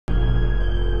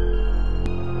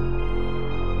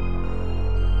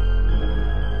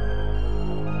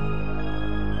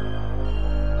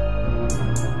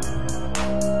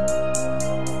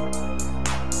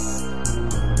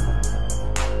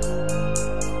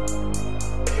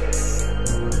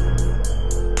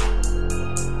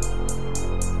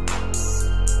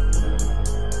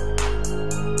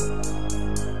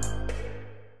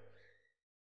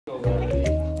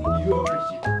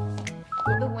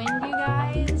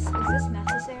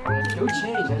Go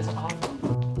change, that is awful.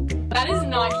 That is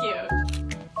not cute.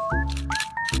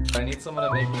 I need someone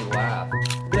to make me laugh.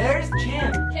 Where's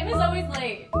Kim? Kim is always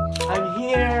late. I'm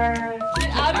here.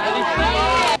 Get out of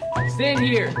here. Stand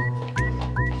here.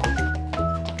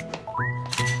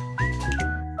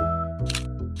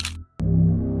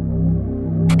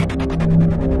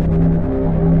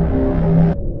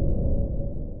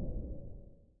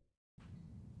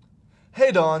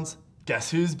 Hey Dawns, guess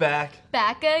who's back?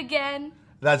 Back again.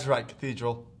 That's right,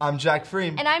 Cathedral. I'm Jack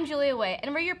Freem. And I'm Julia Way,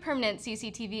 and we're your permanent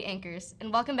CCTV anchors.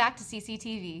 And welcome back to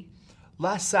CCTV.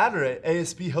 Last Saturday,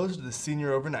 ASB hosted the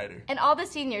Senior Overnighter. And all the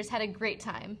seniors had a great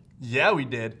time. Yeah, we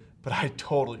did, but I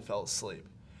totally fell asleep.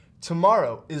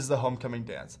 Tomorrow is the homecoming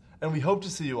dance, and we hope to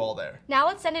see you all there. Now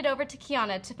let's send it over to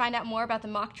Kiana to find out more about the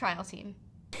mock trial team.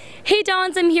 Hey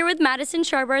Dawns, I'm here with Madison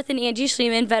Sharbarth and Angie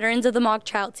Schliemann, veterans of the mock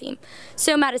trial team.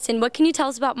 So Madison, what can you tell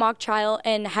us about mock trial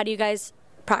and how do you guys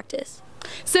practice?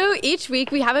 So each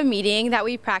week we have a meeting that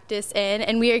we practice in,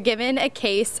 and we are given a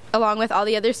case along with all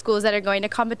the other schools that are going to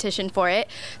competition for it.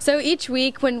 So each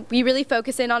week when we really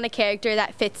focus in on a character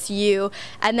that fits you,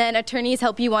 and then attorneys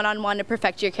help you one-on-one to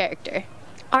perfect your character.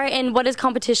 All right, and what does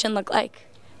competition look like?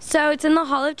 So it's in the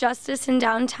Hall of Justice in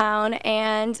downtown,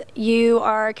 and you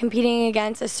are competing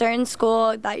against a certain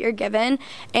school that you're given,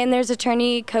 and there's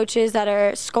attorney coaches that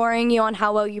are scoring you on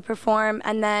how well you perform,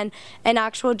 and then an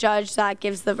actual judge that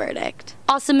gives the verdict.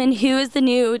 Awesome, and who is the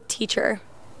new teacher?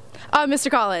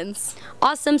 Mr. Collins.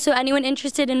 Awesome, so anyone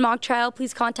interested in mock trial,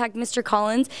 please contact Mr.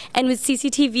 Collins. And with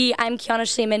CCTV, I'm Kiana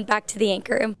Schliemann, back to the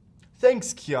anchor.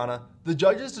 Thanks, Kiana. The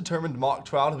judges determined mock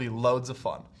trial to be loads of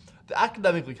fun. The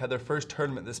Academic League had their first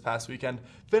tournament this past weekend,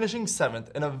 finishing 7th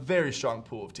in a very strong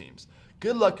pool of teams.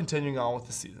 Good luck continuing on with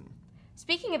the season.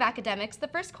 Speaking of academics, the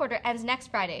first quarter ends next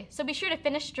Friday, so be sure to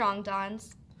finish strong,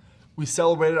 Dawns. We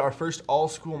celebrated our first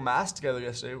all-school Mass together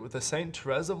yesterday with the St.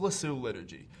 Therese of Lisieux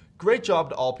liturgy. Great job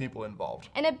to all people involved.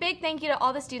 And a big thank you to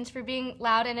all the students for being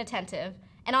loud and attentive.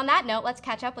 And on that note, let's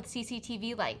catch up with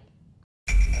CCTV Light.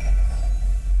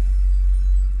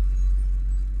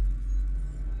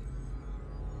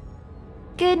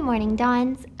 Good morning,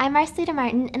 Dawns. I'm Marcelita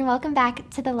Martin, and welcome back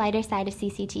to the lighter side of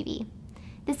CCTV.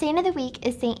 The saint of the week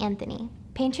is St. Anthony,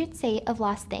 patron saint of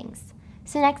lost things.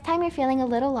 So next time you're feeling a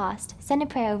little lost, send a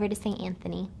prayer over to St.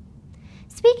 Anthony.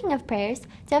 Speaking of prayers,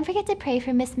 don't forget to pray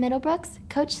for Miss Middlebrooks,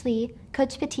 Coach Lee,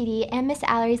 Coach Petiti, and Miss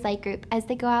Allery's Light Group as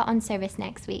they go out on service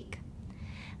next week.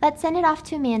 Let's send it off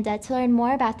to Amanda to learn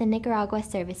more about the Nicaragua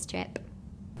service trip.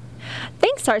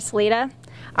 Thanks, Marcelita.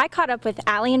 I caught up with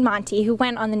Allie and Monty, who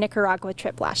went on the Nicaragua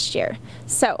trip last year.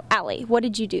 So, Allie, what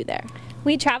did you do there?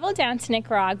 We traveled down to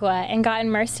Nicaragua and got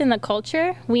immersed in the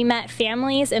culture. We met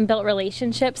families and built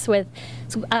relationships with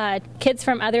kids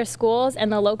from other schools and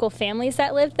the local families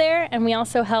that lived there. And we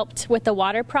also helped with the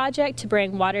water project to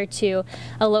bring water to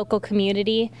a local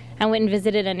community, and went and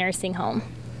visited a nursing home.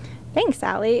 Thanks,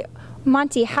 Allie.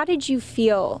 Monty, how did you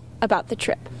feel about the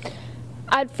trip?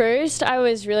 At first, I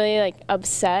was really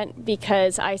upset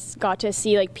because I got to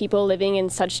see people living in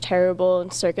such terrible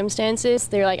circumstances.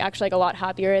 They're actually a lot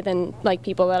happier than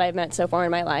people that I've met so far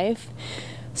in my life.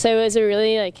 So it was a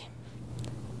really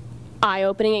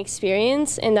eye-opening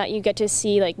experience in that you get to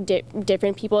see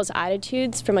different people's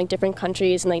attitudes from different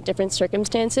countries and different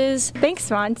circumstances. Thanks,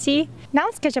 Monty. Now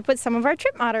let's catch up with some of our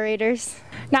trip moderators.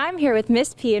 Now I'm here with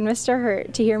Miss P and Mr.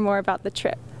 Hurt to hear more about the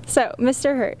trip. So,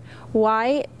 Mr. Hurt,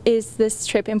 why is this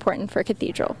trip important for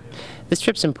Cathedral? This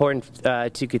trip's important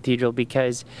to Cathedral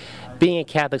because being a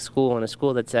Catholic school and a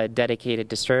school that's dedicated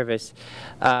to service,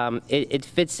 it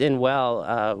fits in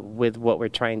well with what we're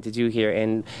trying to do here.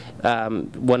 And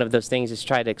one of those things is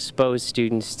try to expose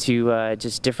students to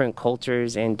just different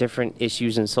cultures and different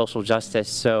issues in social justice.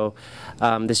 So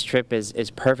this trip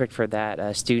is perfect for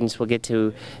that. Students will get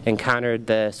to encounter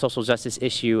the social justice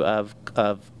issue of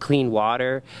clean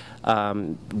water.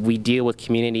 We deal with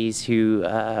communities who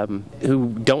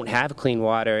don't have clean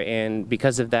water, and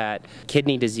because of that,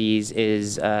 kidney disease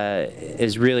is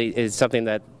something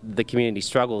that the community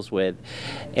struggles with.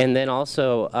 And then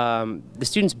also the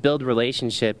students build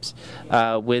relationships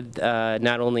with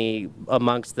not only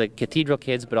amongst the Cathedral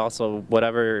kids, but also what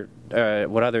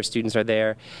other students are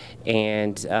there,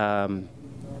 and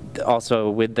also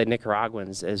with the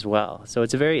Nicaraguans as well. So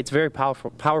it's a very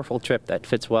powerful trip that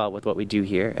fits well with what we do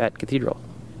here at Cathedral.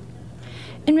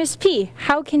 And Ms. P,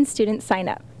 how can students sign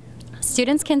up?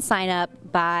 Students can sign up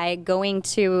by going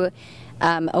to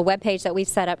a webpage that we've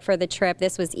set up for the trip.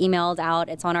 This was emailed out.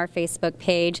 It's on our Facebook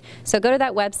page. So go to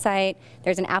that website.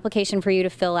 There's an application for you to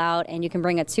fill out, and you can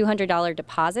bring a $200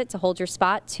 deposit to hold your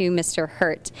spot to Mr.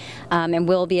 Hurt. And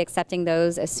we'll be accepting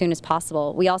those as soon as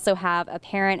possible. We also have a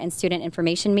parent and student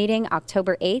information meeting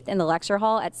October 8th in the lecture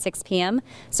hall at 6 p.m.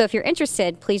 So if you're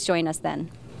interested, please join us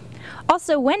then.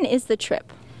 Also, when is the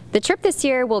trip? The trip this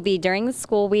year will be during the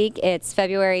school week. It's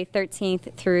February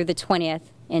 13th through the 20th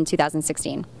in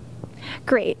 2016.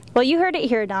 Great. Well, you heard it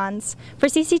here, Dons. For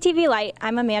CCTV Light,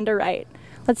 I'm Amanda Wright.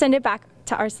 Let's send it back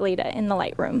to Arcelita in the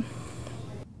light room.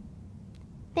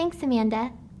 Thanks,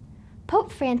 Amanda.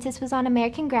 Pope Francis was on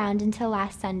American ground until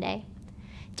last Sunday.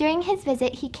 During his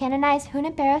visit, he canonized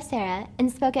Junipero Serra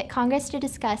and spoke at Congress to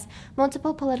discuss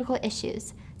multiple political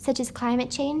issues, such as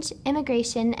climate change,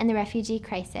 immigration, and the refugee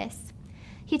crisis.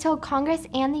 He told Congress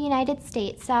and the United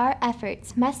States that our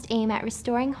efforts must aim at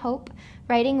restoring hope,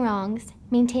 righting wrongs,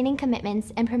 maintaining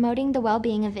commitments, and promoting the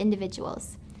well-being of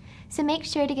individuals. So make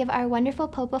sure to give our wonderful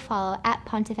Pope a follow at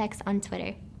Pontifex on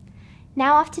Twitter.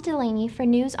 Now off to Delaney for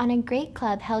news on a great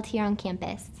club held here on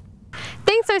campus.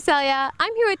 Thanks, Arcelia.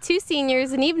 I'm here with two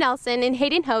seniors, Neve Nelson and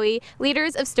Hayden Hoey,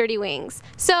 leaders of Sturdy Wings.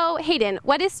 So, Hayden,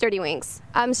 what is Sturdy Wings?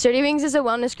 Sturdy Wings is a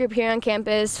wellness group here on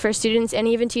campus for students and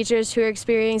even teachers who are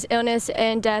experiencing illness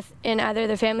and death in either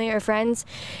their family or friends.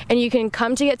 And you can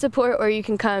come to get support, or you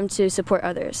can come to support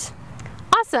others.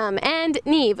 Awesome. And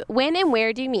Neve, when and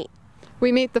where do you meet?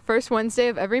 We meet the first Wednesday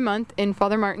of every month in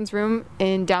Father Martin's room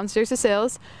in downstairs of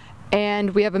sales.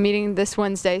 And we have a meeting this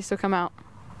Wednesday, so come out.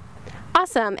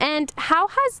 Awesome. And how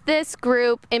has this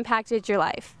group impacted your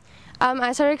life?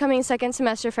 I started coming second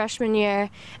semester freshman year,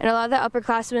 and a lot of the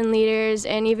upperclassmen leaders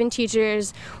and even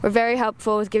teachers were very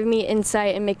helpful with giving me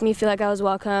insight and making me feel like I was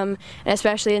welcome, and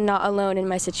especially not alone in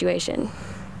my situation.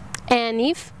 And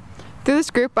Neve? Through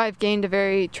this group, I've gained a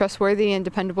very trustworthy and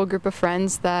dependable group of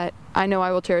friends that I know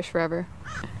I will cherish forever.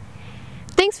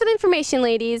 Thanks for the information,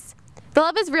 ladies. The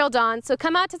love is real, Dawn, so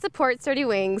come out to support Sturdy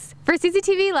Wings. For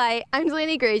CCTV Light, I'm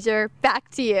Delaney Grazier. Back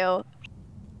to you.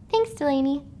 Thanks,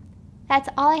 Delaney. That's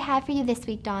all I have for you this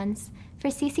week, Dons. For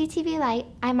CCTV Light,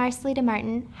 I'm Arcelita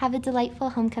Martin. Have a delightful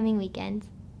homecoming weekend.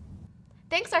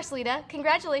 Thanks, Arcelita.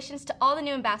 Congratulations to all the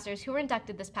new ambassadors who were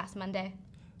inducted this past Monday.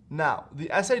 Now, the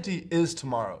SAT is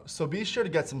tomorrow, so be sure to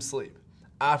get some sleep.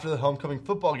 After the homecoming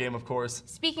football game, of course.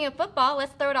 Speaking of football,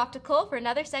 let's throw it off to Cole for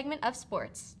another segment of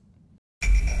sports.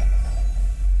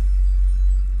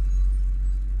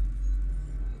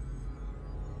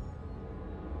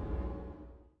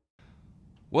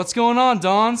 What's going on,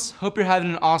 Dons? Hope you're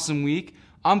having an awesome week.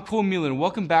 I'm Cole Mueller, and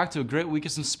welcome back to a great week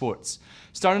of some sports.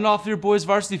 Starting off with your boys'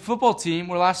 varsity football team,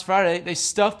 where last Friday they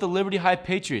stuffed the Liberty High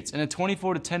Patriots in a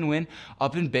 24-10 win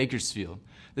up in Bakersfield.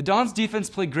 The Dons' defense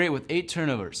played great with 8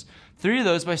 turnovers, 3 of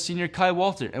those by senior Kai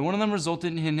Walter, and one of them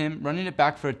resulted in him running it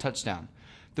back for a touchdown.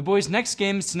 The boys' next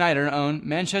game is tonight at our own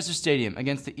Manchester Stadium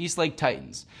against the Eastlake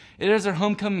Titans. It is our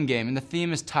homecoming game, and the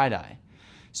theme is tie-dye.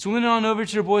 Swinging on over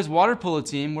to your boys' water polo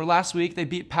team, where last week they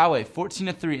beat Poway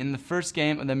 14-3 in the first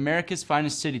game of the America's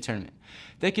Finest City tournament.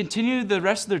 They continued the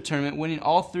rest of their tournament, winning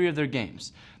all 3 of their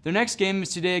games. Their next game is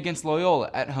today against Loyola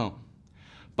at home.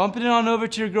 Bumping it on over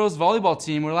to your girls' volleyball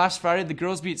team, where last Friday the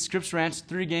girls beat Scripps Ranch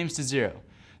 3-0.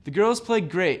 The girls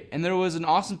played great, and there was an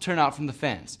awesome turnout from the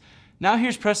fans. Now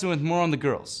here's Preston with more on the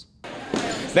girls.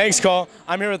 Thanks, Cole.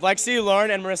 I'm here with Lexi, Lauren,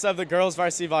 and Marissa of the girls'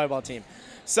 varsity volleyball team.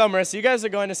 So, Marissa, you guys are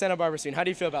going to Santa Barbara soon. How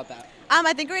do you feel about that? I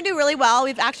think we're going to do really well.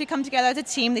 We've actually come together as a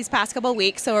team these past couple of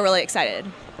weeks, so we're really excited.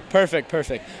 Perfect.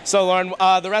 So, Lauren,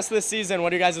 the rest of the season,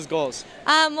 what are you guys' goals?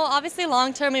 Well, obviously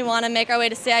long term we want to make our way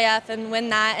to CIF and win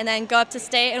that, and then go up to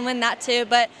state and win that too.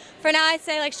 But for now, I'd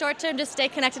say short term, just stay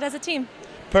connected as a team.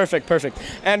 Perfect.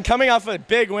 And coming off a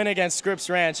big win against Scripps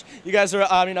Ranch, you guys are,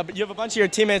 you have a bunch of your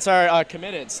teammates are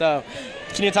committed. So,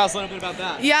 can you tell us a little bit about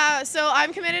that? Yeah, so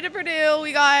I'm committed to Purdue.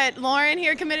 We got Lauren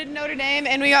here committed to Notre Dame,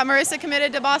 and we got Marissa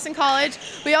committed to Boston College.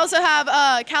 We also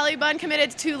have Callie Bunn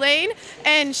committed to Tulane,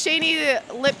 and Shani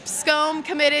Lipscomb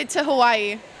committed to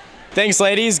Hawaii. Thanks,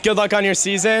 ladies. Good luck on your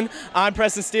season. I'm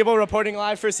Preston Stiebel reporting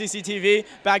live for CCTV.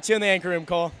 Back to you in the anchor room,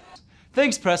 Cole.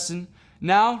 Thanks, Preston.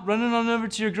 Now, running on over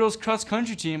to your girls'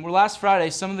 cross-country team, where last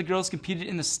Friday some of the girls competed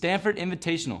in the Stanford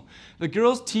Invitational. The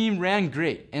girls' team ran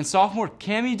great, and sophomore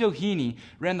Cami Doheny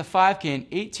ran the 5K in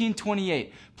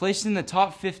 18:28, placed in the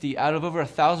top 50 out of over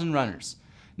 1,000 runners.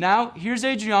 Now, here's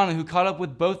Adriana, who caught up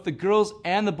with both the girls'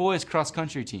 and the boys'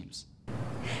 cross-country teams.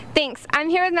 Thanks. I'm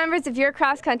here with members of your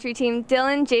cross-country team,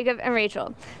 Dylan, Jacob, and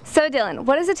Rachel. So, Dylan,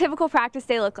 what does a typical practice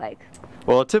day look like?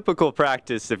 Well, a typical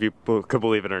practice, if you could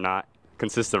believe it or not,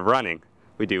 consists of running.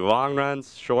 We do long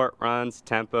runs, short runs,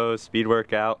 tempo, speed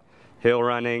workout, hill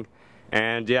running,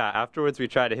 and yeah, afterwards we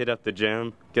tried to hit up the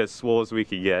gym, get as swole as we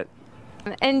could get.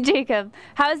 And Jacob,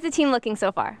 how is the team looking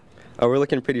so far? We're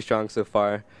looking pretty strong so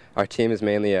far. Our team is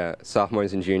mainly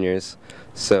sophomores and juniors,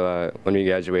 so when we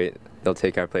graduate, they'll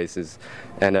take our places.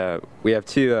 And we have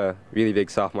two really big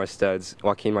sophomore studs,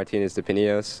 Joaquin Martinez de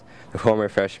Pinillos, the former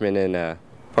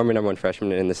 #1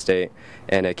 freshman in the state,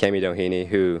 and Cami Doheny,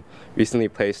 who recently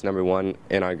placed #1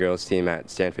 in our girls team at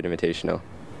Stanford Invitational.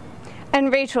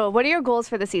 And Rachel, what are your goals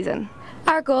for the season?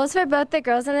 Our goals for both the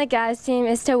girls and the guys team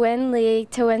is to win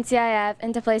league, to win CIF,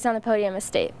 and to place on the podium of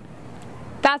state.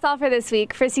 That's all for this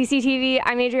week. For CCTV,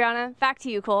 I'm Adriana. Back to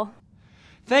you, Cole.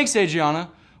 Thanks, Adriana.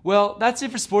 Well, that's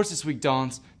it for sports this week,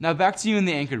 Dons. Now back to you in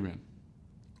the anchor room.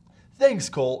 Thanks,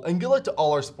 Cole, and good luck to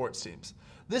all our sports teams.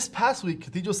 This past week,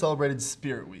 Cathedral celebrated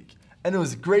Spirit Week, and it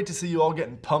was great to see you all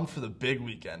getting pumped for the big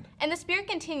weekend. And the spirit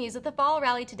continues with the fall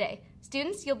rally today.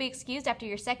 Students, you'll be excused after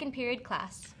your second period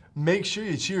class. Make sure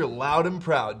you cheer loud and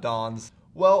proud, Dons.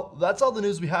 Well, that's all the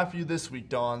news we have for you this week,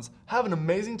 Dons. Have an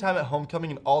amazing time at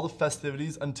homecoming and all the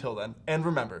festivities until then. And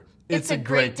remember, it's a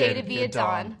great day to be a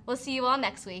Don. We'll see you all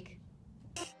next week.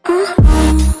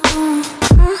 Uh-huh.